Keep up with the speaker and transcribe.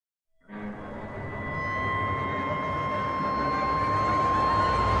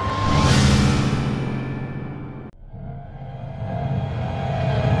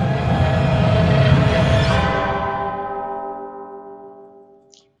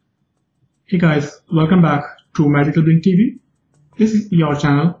Hey guys, welcome back to Medical Blink TV. This is your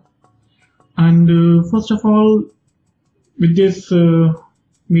channel, and first of all, with this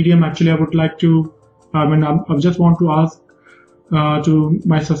medium, actually, I would like to, I just want to ask to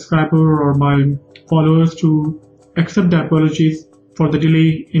my subscriber or my followers to accept the apologies for the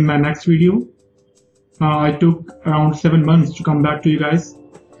delay in my next video. I took around 7 months to come back to you guys.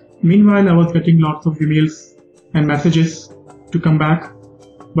 Meanwhile, I was getting lots of emails and messages to come back,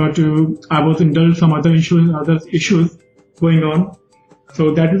 but I was indulged some other issues going on.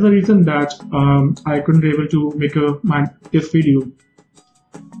 So that is the reason that I couldn't be able to make this video.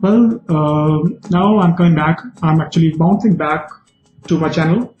 Well, now I'm coming back. I'm actually bouncing back to my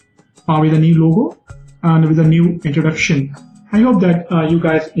channel with a new logo and with a new introduction. I hope that you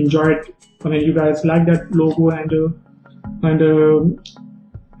guys enjoyed. You guys like that logo and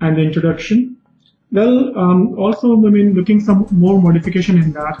the introduction. Well, also, looking some more modification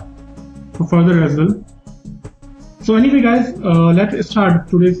in that for further as well. So anyway, guys, let's start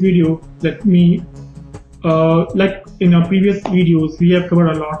today's video. Let me, like in our previous videos, we have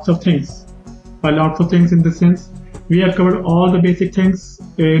covered lots of things. Lots of things in the sense we have covered all the basic things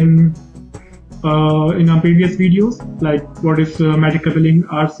in our previous videos, like what is medical billing,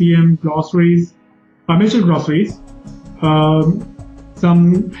 RCM, glossaries, major glossaries.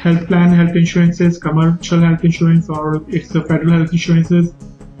 Some health plan, health insurances, commercial health insurance, or it's the federal health insurances,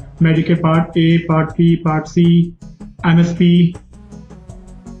 Medicare Part A, Part B, Part C, MSP.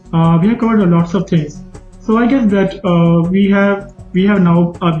 We have covered lots of things. So I guess that we have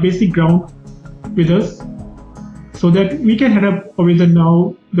now a basic ground with us, so that we can head up with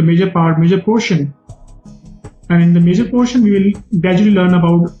now the major portion. And in the major portion, we will gradually learn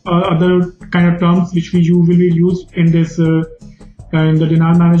about other kind of terms which we usually use in this. In the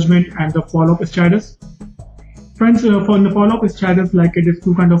denial management and the follow-up status. Friends, for the follow-up status, like it is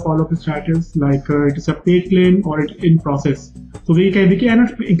two kind of follow-up status, like it is a paid claim or it in process. So we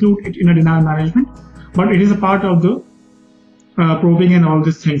cannot include it in a denial management, but it is a part of the probing and all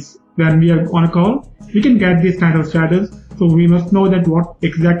these things. When we are on a call, we can get this kind of status. So we must know that what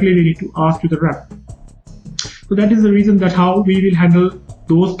exactly we need to ask to the rep. So that is the reason that how we will handle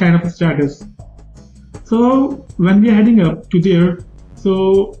those kind of status. So when we are heading up to there,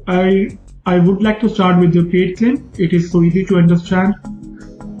 so I would like to start with the paid claim. It is so easy to understand.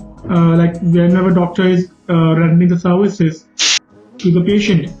 Like whenever doctor is rendering the services to the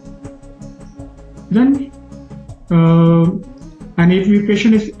patient, then and if the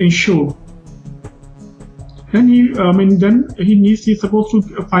patient is insured, then he's supposed to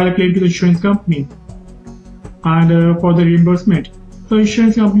file a claim to the insurance company and for the reimbursement. So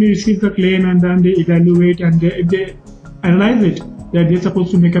insurance company receives the claim and then they evaluate, and if they analyze it, that they're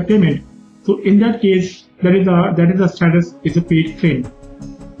supposed to make a payment. So in that case, that is a status is a paid claim.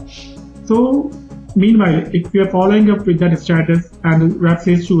 So meanwhile, if we are following up with that status and the rep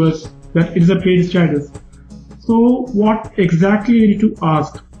says to us that it is a paid status, so what exactly we need to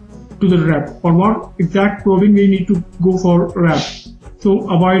ask to the rep, or what exact probing we need to go for rep? So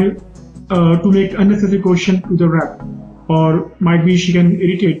avoid to make unnecessary question to the rep. Or might be she can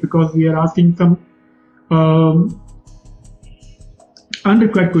irritate because we are asking some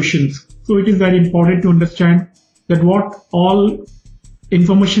unrequired questions. So it is very important to understand that what all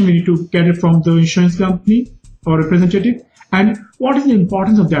information we need to get it from the insurance company or representative, and what is the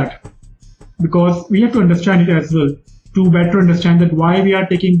importance of that, because we have to understand it as well to better understand that why we are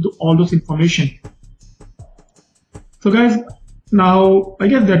taking all those information. So guys, now I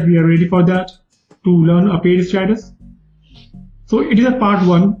guess that we are ready for that to learn a paid status. So it is a part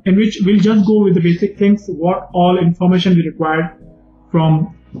 1 in which we'll just go with the basic things, what all information we required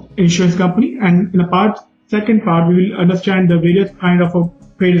from insurance company, and in the second part we will understand the various kind of a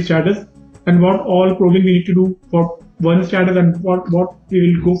paid status and what all probing we need to do for one status and what we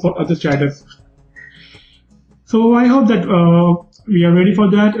will go for other status. So I hope that we are ready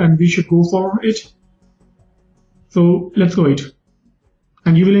for that and we should go for it. So let's go it,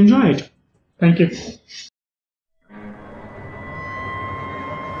 and you will enjoy it. Thank you.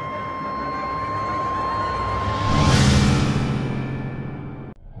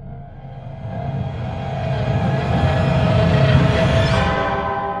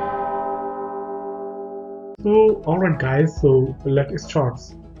 So alright guys, so let's start.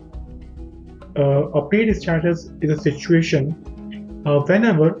 A paid status is a situation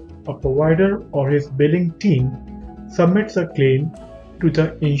whenever a provider or his billing team submits a claim to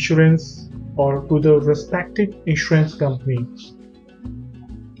the insurance or to the respective insurance company.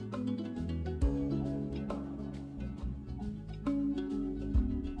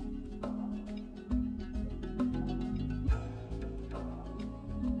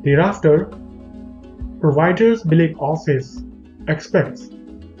 Thereafter, provider's billing office expects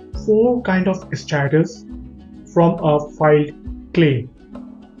four kinds of status from a filed claim.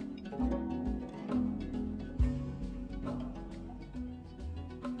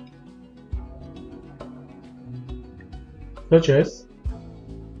 Such as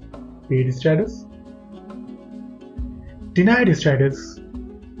paid status, denied status,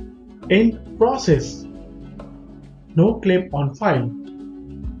 in process, no claim on file.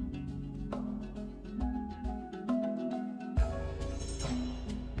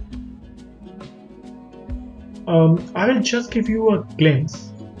 I will just give you a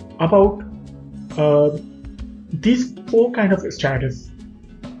glimpse about these four kinds of status.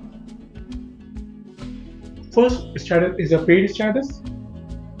 First status is a paid status.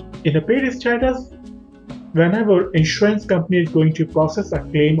 In a paid status, whenever insurance company is going to process a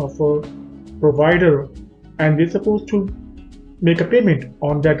claim of a provider and they're supposed to make a payment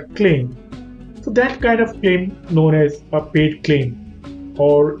on that claim, so that kind of claim known as a paid claim.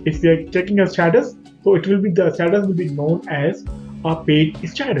 Or if we are checking a status, so it will be the status will be known as a paid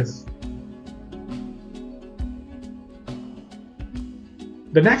status.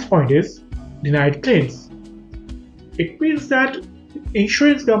 The next point is denied claims. It means that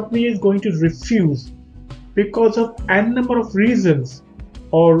insurance company is going to refuse because of n number of reasons,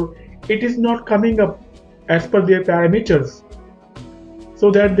 or it is not coming up as per their parameters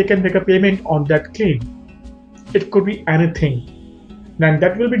so that they can make a payment on that claim. It could be anything. And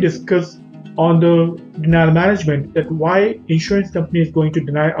that will be discussed on the denial management, that why insurance company is going to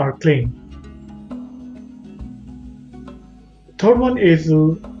deny our claim. Third one is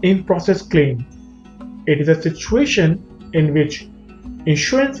in process claim. It is a situation in which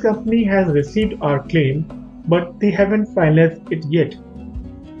insurance company has received our claim, but they haven't finalized it yet.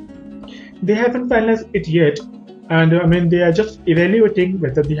 They haven't finalized it yet, and they are just evaluating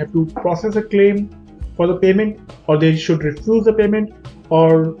whether they have to process a claim for the payment, or they should refuse the payment,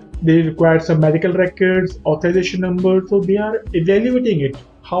 or they require some medical records, authorization number. So they are evaluating it,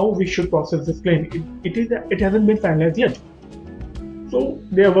 how we should process this claim. It hasn't been finalized yet. So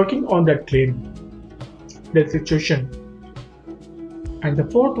they are working on that claim, that situation. And the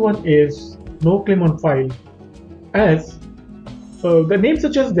fourth one is no claim on file. As the name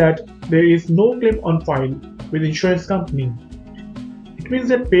suggests that there is no claim on file with insurance company. It means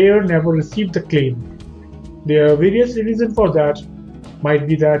that payer never received the claim. There are various reasons for that. Might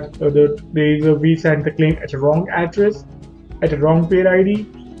be that we sent the claim at a wrong address, at a wrong payer ID,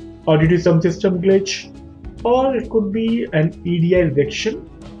 or due to some system glitch, or it could be an EDI rejection.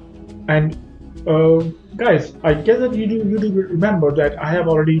 And guys, I guess that you do remember that I have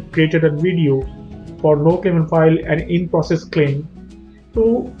already created a video for no claim on file and in process claim.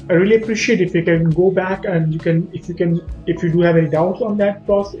 So I really appreciate if you can go back and if you do have any doubts on that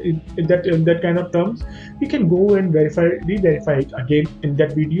process in that kind of terms, you can go and re-verify it again in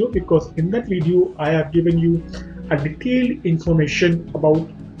that video, because in that video I have given you a detailed information about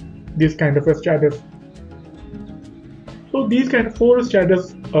this kind of a status. So these kind of four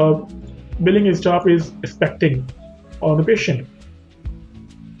status billing staff is expecting on the patient.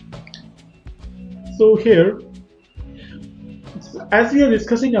 So here, as we are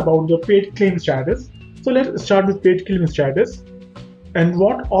discussing about the paid claim status, so let's start with paid claim status and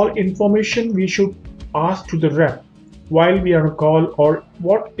what all information we should ask to the rep while we are on call, or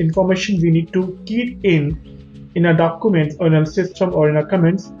what information we need to key in a document or in a system or in a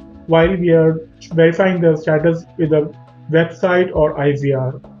comments while we are verifying the status with a website or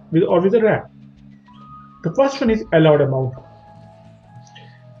IVR or with a rep. The first one is allowed amount.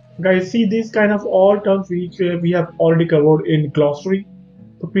 Guys, see these kind of all terms which we have already covered in glossary.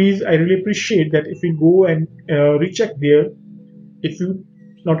 So please, I really appreciate that if you go and recheck there if you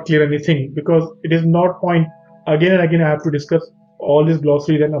not clear anything, because it is not point again and again I have to discuss all these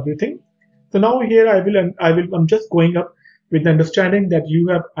glossaries and everything. So now here I'm just going up with the understanding that you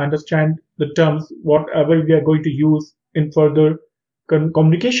have understand the terms whatever we are going to use in further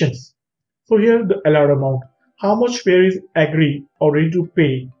communications. So here the allowed amount, how much payer is agree or ready to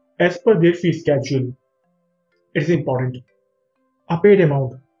pay as per their fee schedule. It is important. A paid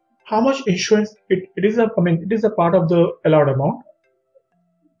amount, how much insurance it is a part of the allowed amount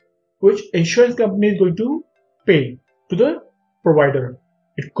which insurance company is going to pay to the provider.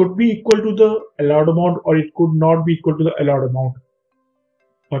 It could be equal to the allowed amount or it could not be equal to the allowed amount.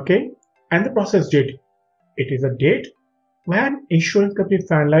 Okay, and the process date, it is a date when insurance company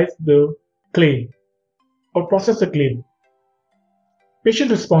finalize the claim or process the claim.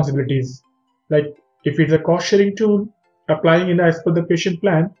 Patient responsibilities, like if it's a cost sharing tool applying in as per the patient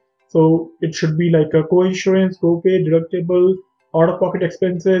plan, so it should be like a co-insurance, co-pay, deductible, out-of-pocket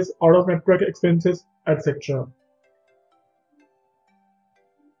expenses, out-of-network expenses, etc.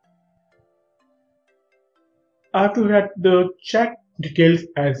 I have to add the check details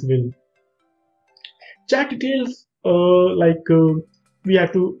as well. Check details, we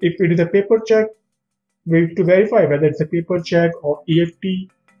have to, if it is a paper check, we have to verify whether it's a paper check or EFT,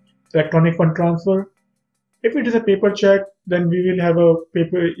 electronic fund transfer. If it is a paper check, then we will have a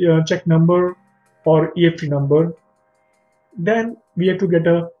paper check number or EFT number. Then we have to get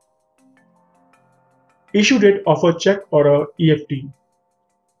a issue date of a check or a EFT.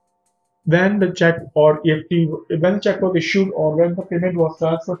 When the check or EFT, when the check was issued or when the payment was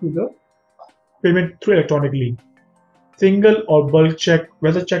transferred to the payment through electronically. Single or bulk check,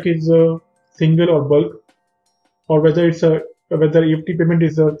 whether check is a single or bulk, or whether EFT payment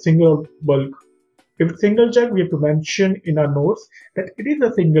is a single or bulk. If it's single check, we have to mention in our notes that it is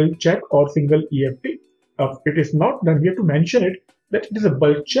a single check or single EFT. If it is not, then we have to mention it that it is a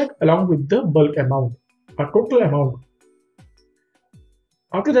bulk check along with the bulk amount, a total amount.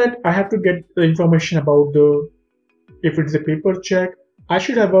 After that, I have to get the information about if it is a paper check, I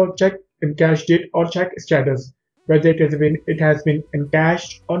should have a check encash date or check status, whether it has been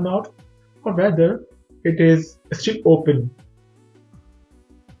encashed or not, or whether it is still open.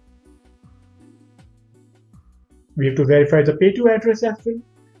 We have to verify the pay to address as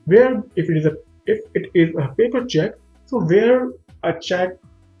well. If it is a paper check, so where the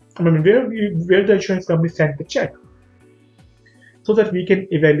insurance company sent the check, so that we can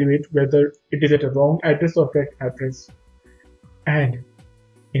evaluate whether it is at a wrong address or correct address. And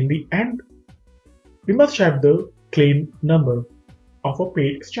in the end, we must have the claim number of a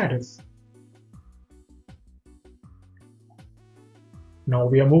paid status. Now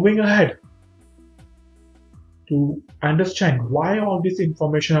we are moving ahead to understand why all this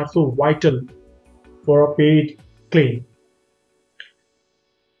information are so vital for a paid claim.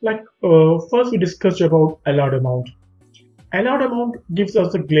 First we discussed about allowed amount. Allowed amount gives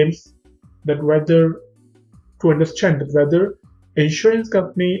us a glimpse that whether insurance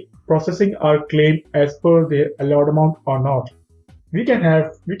company processing our claim as per their allowed amount or not. We can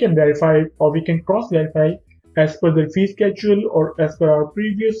verify or we can cross-verify as per the fee schedule or as per our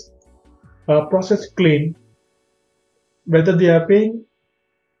previous processed claim whether they are paying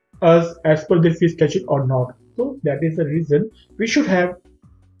us as per the fee schedule or not. So that is the reason we should have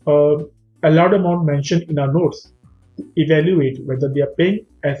allowed amount mentioned in our notes to evaluate whether they are paying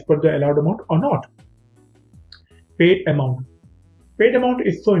as per the allowed amount or not. Paid amount. Paid amount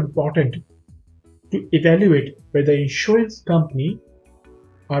is so important to evaluate whether insurance company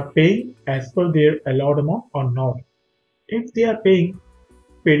are paying as per their allowed amount or not. If they are paying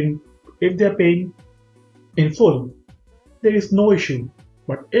in full, there is no issue.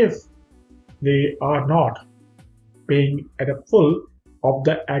 But if they are not paying at a full of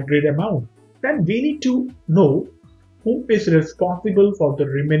the agreed amount, then we need to know who is responsible for the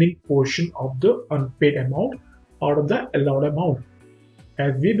remaining portion of the unpaid amount out of the allowed amount.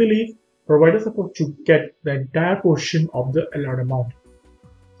 As we believe, providers are supposed to get the entire portion of the allowed amount.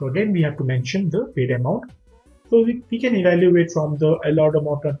 So again, we have to mention the paid amount. So we can evaluate from the allowed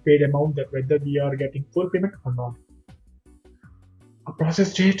amount and paid amount that whether we are getting full payment or not. A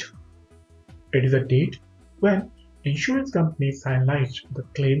process date. It is a date when insurance company finalized the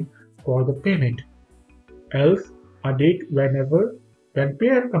claim for the payment. Else, a date when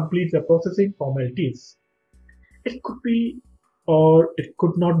payer completes the processing formalities. It could be or it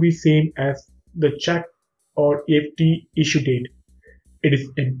could not be same as the check or EFT issue date. It is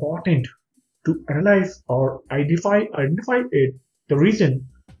important to analyze or identify the reason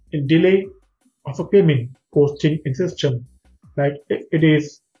in delay of a payment posting in system. Like if it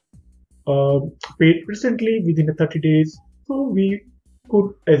is paid recently within 30 days, so we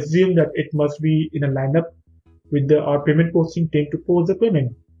could assume that it must be in a lineup with our payment posting team to post the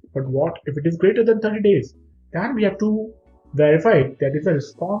payment. But what if it is greater than 30 days? Then we have to verify it. That is a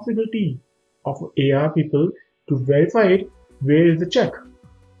responsibility of AR people to verify it. Where is the check?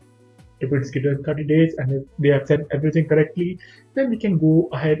 If it's greater than 30 days and if they have sent everything correctly, then we can go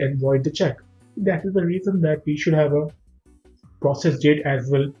ahead and void the check. That is the reason that we should have a process date as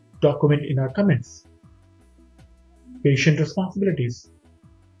well document in our comments. Patient responsibilities.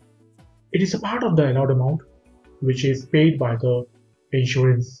 It is a part of the allowed amount which is paid by the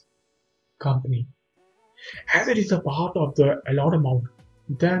insurance company. As it is a part of the allowed amount,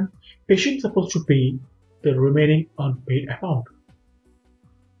 then patient is supposed to pay the remaining unpaid amount.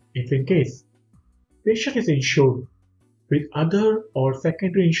 If in case patient is insured with other or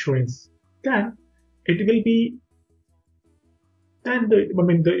secondary insurance, then it will be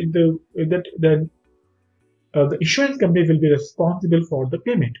the insurance company will be responsible for the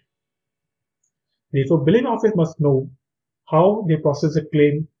payment. Therefore, billing office must know how they process a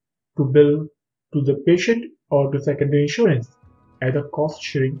claim to bill to the patient or to secondary insurance as a cost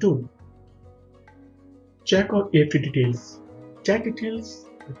sharing tool. Check or EFT details. Check details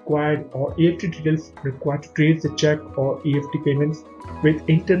required or EFT details required to trace the check or EFT payments with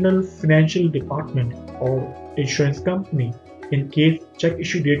internal financial department or insurance company in case check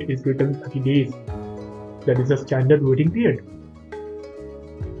issue date is greater than 30 days. That is a standard waiting period.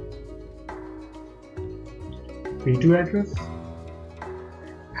 Pay to address.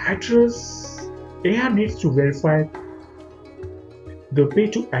 Address. AR needs to verify the pay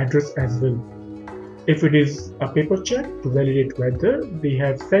to address as well. If it is a paper check, to validate whether they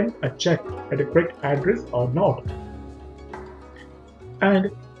have sent a check at a correct address or not.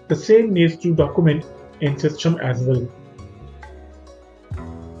 And the same needs to document in system as well.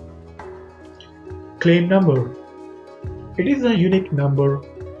 Claim number. It is a unique number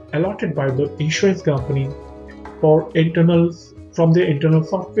allotted by the insurance company for internals from their internal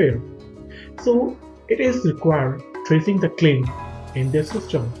software. So it is required tracing the claim in their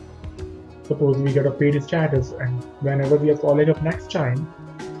system. Suppose we got a paid status, and whenever we are following up next time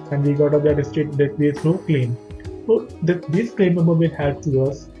and we got a that state that there is no claim, so this claim number will help to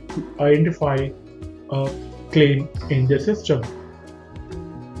us to identify a claim in the system.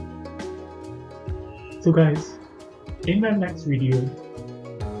 So guys, in my next video,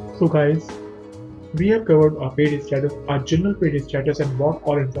 we have covered our paid status, our general paid status, and what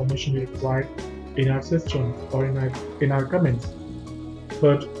all information we require in our system or in our comments.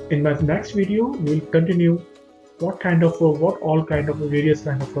 But in my next video, we'll continue what all kind of various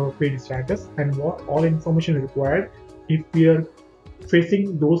kind of paid status and what all information required if we are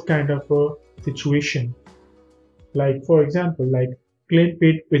facing those kind of situation. Like for example, like claim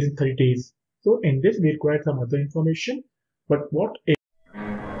paid within 30 days. So in this we require some other information, but what is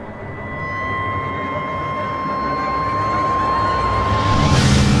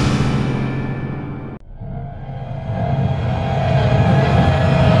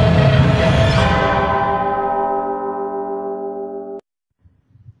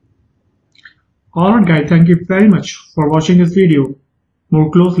Alright guys, thank you very much for watching this video more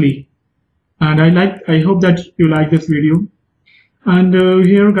closely, and I hope that you like this video. And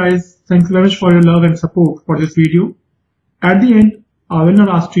here guys, thanks very much for your love and support for this video. At the end, I will not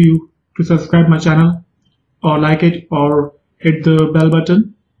ask you to subscribe my channel or like it or hit the bell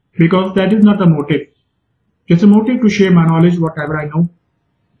button, because that is not the motive. It's a motive to share my knowledge, whatever I know,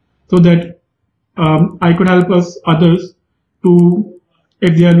 so that I could help others to,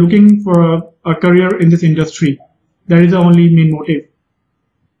 if they are looking for a career in this industry. That is the only main motive.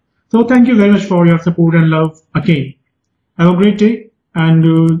 So thank you very much for your support and love again. Have a great day,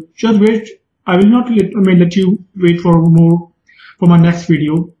 and just wait. I will not let you wait for more for my next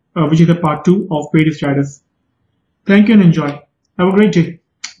video, which is the part 2 of paid status. Thank you and enjoy. Have a great day.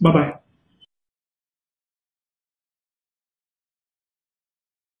 Bye bye.